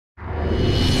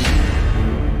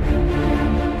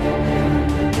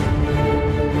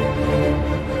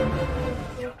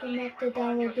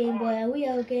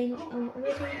are getting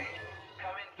already.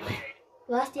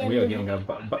 Well, that's the end We of are the getting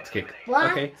video. our butts kicked.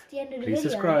 What? Okay. That's the end of the Please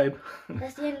video. subscribe.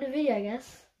 That's the end of the video, I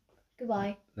guess.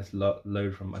 Goodbye. Let's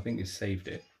load from. I think it's saved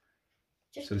it.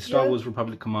 Just so the Star Wars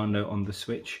Republic Commando on the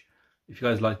Switch. If you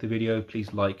guys like the video,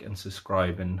 please like and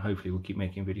subscribe, and hopefully we'll keep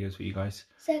making videos for you guys.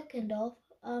 Second off,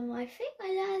 I think my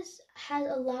dad has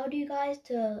allowed you guys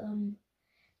to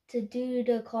do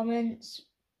the comments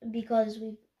because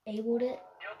we've enabled it.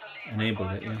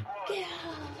 Enabled it, yeah. Get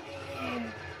out of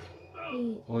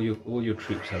here. All your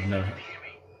troops have no.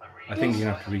 I think you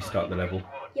have to restart the level.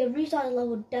 Yeah, restart the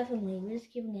level definitely. We're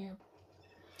just giving it.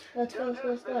 Let's go.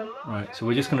 Right, so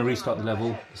we're just going to restart the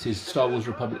level. This is Star Wars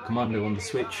Republic Commando on the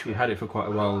Switch. We've had it for quite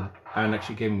a while, and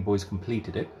actually Gaming Boys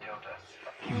completed it,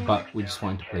 but we just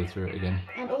wanted to play through it again.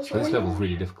 And also, so this level's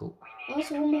really difficult.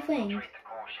 Also, one more thing.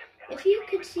 If you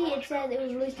could see, it said it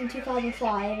was released in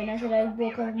 2005, and I said I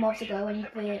bought a couple months ago, and you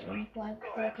played it a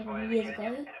couple of years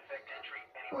ago.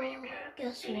 Well,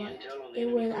 guess what? It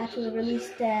was actually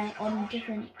released there on a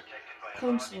different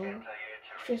console.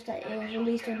 It's just that it was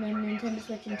released on the Nintendo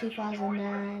Switch in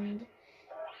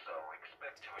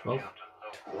 2012?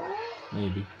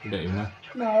 Maybe. You don't even know.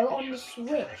 No, on the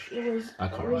Switch. It was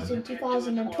released in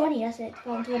 2020, that's it,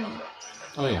 2020.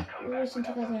 Oh yeah. It was released in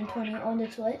 2020 on the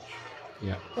Switch.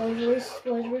 Yeah. But it was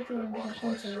originally on the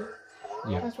console.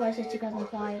 Yeah. That's why I said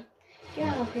 2005. Get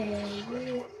out of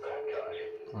here.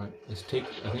 Right, let's take,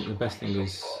 I think the best thing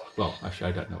is, well,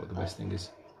 actually I don't know what the best thing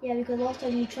is. Yeah, because last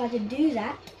time you tried to do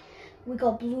that, we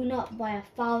got blown up by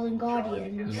 1,000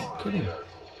 Guardians. You're not kidding.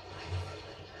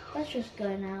 Let's just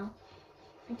go now.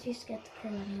 I'm too scared to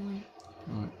kill anyone.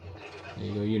 Alright, there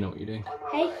you go, you know what you're doing.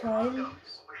 Hey, Holmes.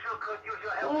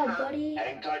 What up, buddy?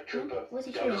 What's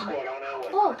he doing?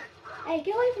 Oh, hey,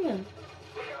 get away from him.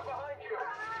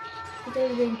 He's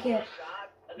already been killed.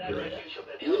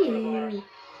 Ew.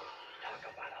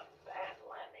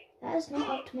 That is not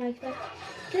up to my expectations.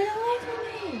 Get away from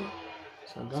me!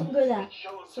 Someone go there.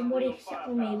 Somebody except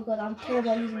for me because I'm terrible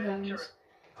at using guns.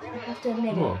 I have to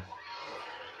admit it.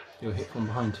 You were hit from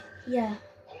behind. Yeah.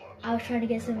 I was trying to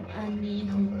get some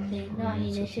ammunition, not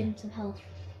ammunition, some health.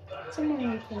 Someone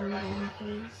will call me then,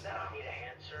 please.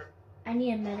 I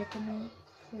need a medical,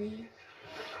 please.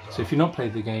 So if you've not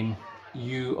played the game,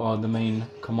 you are the main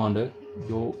commando.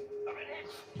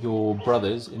 Your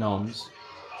brothers in arms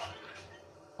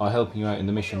are helping you out in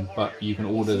the mission, but you can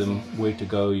order them where to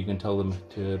go. You can tell them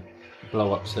to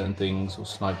blow up certain things or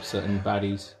snipe certain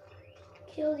baddies.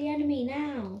 Kill the enemy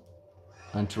now.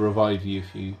 And to revive you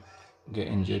if you get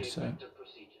injured. So there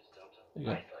you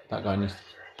go. That guy needs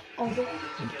to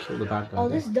kill the bad guy. Oh,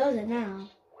 this does it now.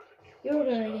 You're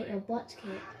gonna get your butts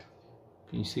kicked.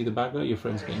 Can you see the bad guy? Your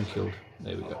friend's getting killed.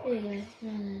 There we go. There you go.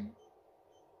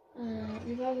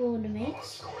 Revive all the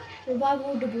mates. Revive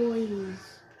all the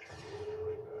boys.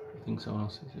 I think someone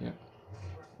else is, yeah.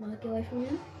 Now get away from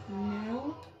him.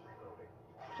 Now.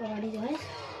 Where are these guys?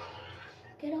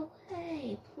 Get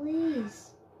away,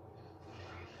 please.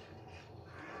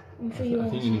 I'm sure I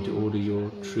think you need to order your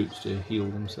troops to heal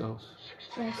themselves.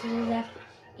 Yeah, so that.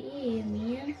 Ew,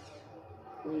 man.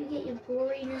 Will you get your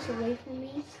boriness away from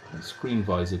me? That screen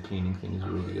visor cleaning thing is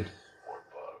really good.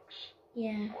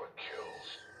 Yeah.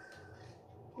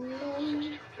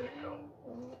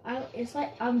 It's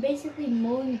like I'm basically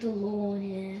mowing the lawn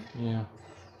here. Yeah.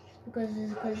 Because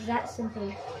it's that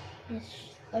simple.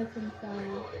 Just open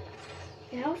fire.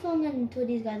 Yeah, how long until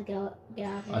these guys get out of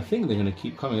here? I think they're going to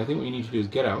keep coming. I think what you need to do is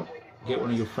get out, get one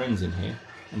of your friends in here,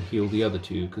 and heal the other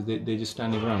two, because they're just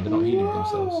standing around. They're not healing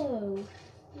themselves.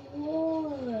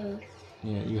 Whoa.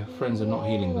 Yeah, your friends are not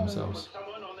healing themselves.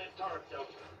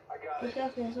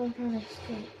 Exactly, that's what I'm trying to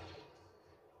escape.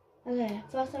 Okay,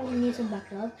 first I need some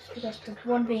backups, because the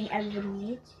one thing everybody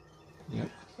needs. Yep.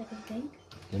 Second thing.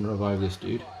 Then revive this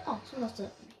dude. Oh, so that's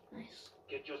it. Nice.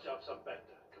 Get yourself some better,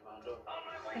 Commando.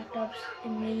 Backups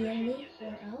immediately,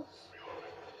 or else.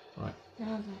 Right.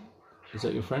 Now then. Is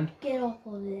that your friend? Get off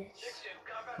of this.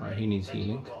 Right, he needs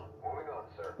healing.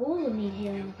 All of them need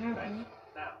healing, apparently.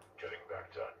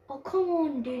 Oh, come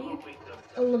on, dude. You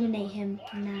eliminate him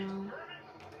now.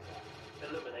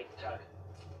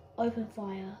 Open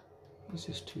fire. He's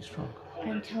just too strong.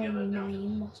 I'm telling you now, you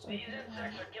must open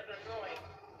fire.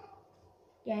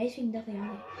 Yeah, he's being definitely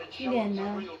out. You get him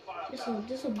down.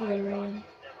 Just obliterate him.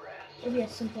 It'll be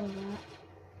as simple as that.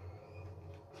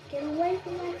 Get away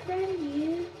from my friend,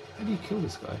 you. How do you kill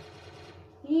this guy?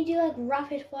 You need to do like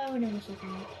rapid fire on him or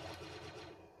something.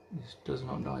 He does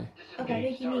not die. Okay, I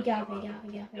think you need Gaffy.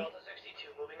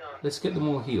 Let's get them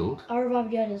all healed. I'll revive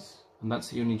the others. And that's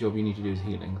the only job you need to do is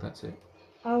healing. That's it.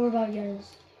 I'll revive the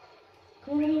others.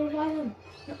 Come on, let me revive him.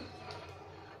 No.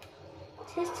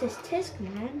 Tisk,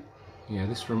 man. Yeah,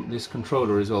 this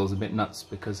controller as well is a bit nuts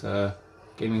because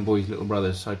Gaming Boy's little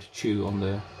brother decided to chew on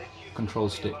the control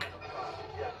stick.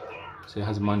 So it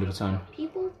has a mind of its own.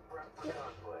 People?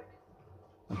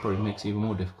 That probably makes it even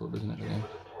more difficult, doesn't it, the game?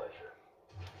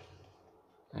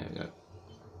 There we go.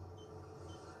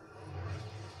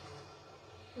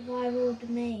 Survival of the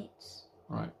mates.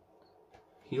 Right.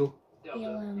 Heal.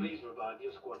 Heal Please revive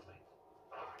your squad mate.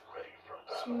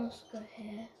 Someone else go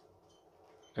here.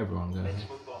 Everyone go ahead. Let's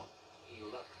move on. Heal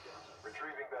up, Delta.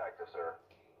 Retrieving back to sir.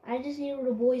 I just need all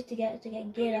the boys to get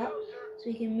geared up so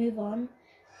we can move on.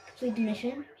 Complete the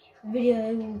mission. The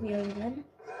video will be over then.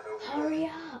 Hurry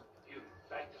up! You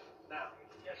back now.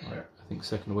 Yes, Right. sir. I think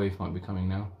second wave might be coming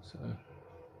now, so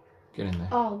get in there.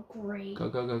 Oh great. Go.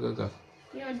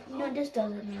 You know this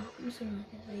does it now. I'm just gonna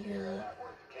go that.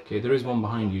 Okay, there is one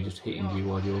behind you just hitting you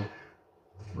while you're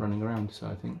running around, so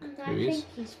I think I here he is.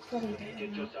 think he's probably dead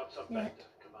Get now. yourself some Yeah, better,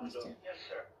 he's Commando. dead. Yes,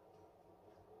 sir.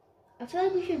 I feel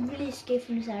like we should really escape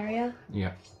from this area.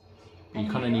 Yeah. You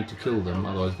kind of need to kill them,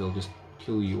 otherwise they'll just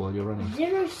kill you while you're running.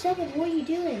 07, what are you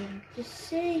doing? Just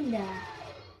sitting there.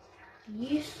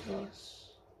 Useless.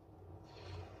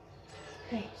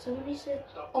 Okay, someone needs to.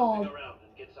 Stop Oh, moving around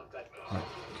and get some better. Right,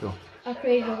 cool. I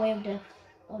created a way of death.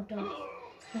 Oh, dog.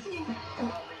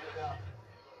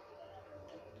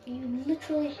 You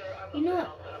literally. You know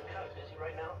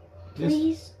what?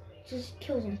 Please, just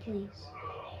kill them, please.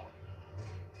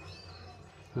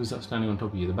 Who's that standing on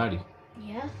top of you? The baddie?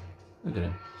 Yeah? Look at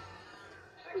him.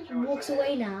 He walks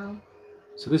away now.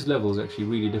 So this level is actually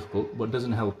really difficult. What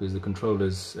doesn't help is the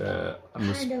controller's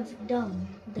Kind of dumb.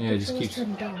 The Yeah, it just controls keeps-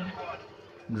 turn dumb.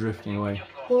 drifting away.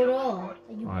 Or all. Are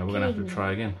you Alright, we're gonna have to kidding me?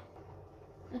 try again.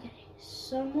 Okay,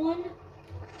 someone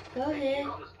go ahead.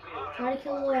 Try to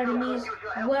kill all enemies.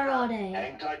 Where are they?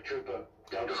 Hang tight, trooper.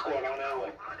 Delta squad on our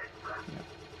way.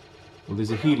 Well,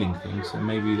 there's a healing thing, so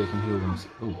maybe they can heal them.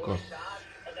 Oh god,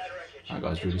 that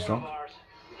guy's really strong.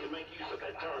 We can make use of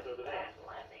that turret over there.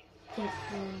 Get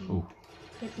them. Oh,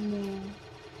 Get them all.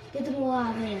 Get them all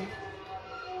out of here.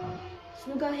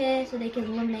 Someone go here so they can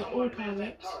eliminate all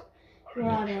targets. Where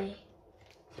are they?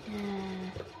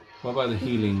 what about the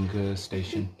healing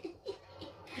station?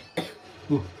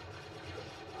 Ooh.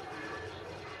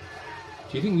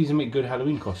 Do you think these would make good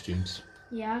Halloween costumes?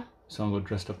 Yeah. Someone got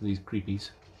dressed up as these creepies,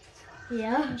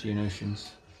 Yeah. Geonosians.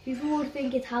 People would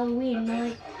think it's Halloween. They're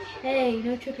like, hey,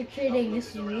 no trick or treating.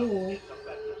 This is real.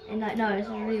 And like, no, this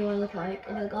is really what I look like.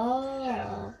 And they're like,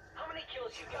 oh,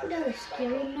 what a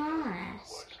scary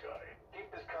mask.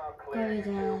 Go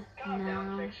there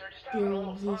now. Deal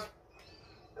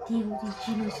with these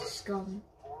Geonosis scum.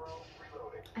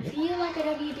 I feel like I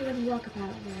don't need to really work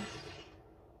about this.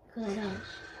 Because I don't.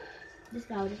 This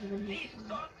guy would just run this.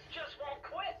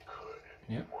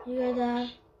 Yep. You go there.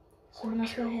 Someone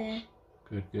else go here.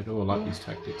 Good. Oh, I like these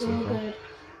tactics so All far. good.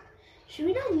 Should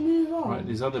we not move on? Right,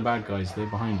 there's other bad guys there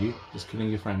behind you, just killing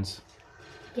your friends.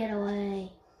 Get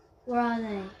away. Where are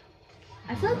they?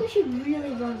 I feel like we should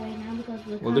really run away now because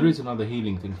we're Well, there is another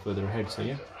healing thing further ahead, so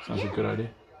yeah, sounds a good idea.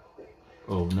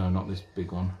 Oh no, not this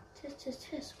big one.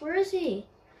 Tisk. Where is he?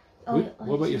 What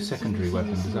about your he's secondary he's weapon?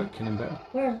 he's Does that kill him better?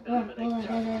 Where?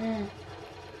 There.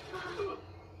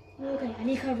 Okay, I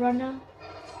need to run now.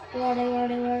 Where are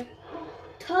they?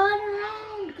 Turn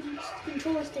around!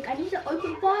 Controller stick. I need to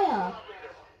open fire.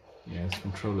 Yeah, this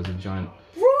controller's a giant.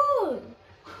 Bro!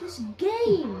 This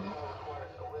game!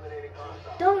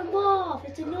 Don't laugh,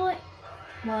 it's annoying.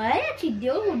 Well, I actually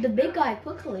deal with the big guy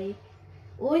quickly.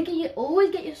 Always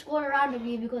get your squad around of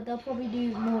you because they'll probably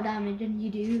do more damage than you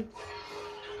do.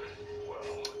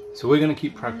 So we're going to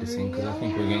keep practicing because I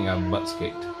think we're getting our butts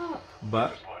kicked.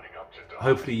 But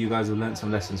hopefully you guys have learned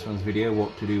some lessons from this video,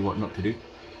 what to do, what not to do.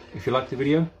 If you like the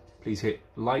video, please hit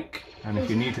like, and if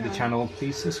you're new to the channel,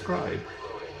 please subscribe.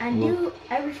 And do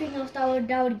everything else that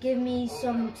would give me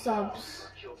some subs.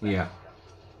 Yeah.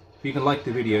 If you can like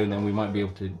the video, then we might be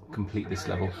able to complete this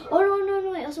level. Oh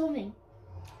no, wait, that's one thing.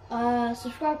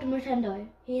 Subscribe to Motendo.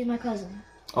 He is my cousin.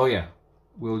 Oh yeah,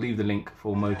 we'll leave the link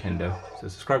for Motendo. So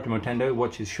subscribe to Motendo,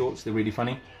 watch his shorts, they're really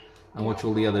funny. And watch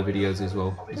all the other videos as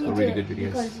well. He's got really good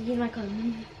videos. Because he's my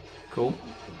cousin. Cool.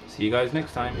 See you guys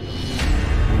next time.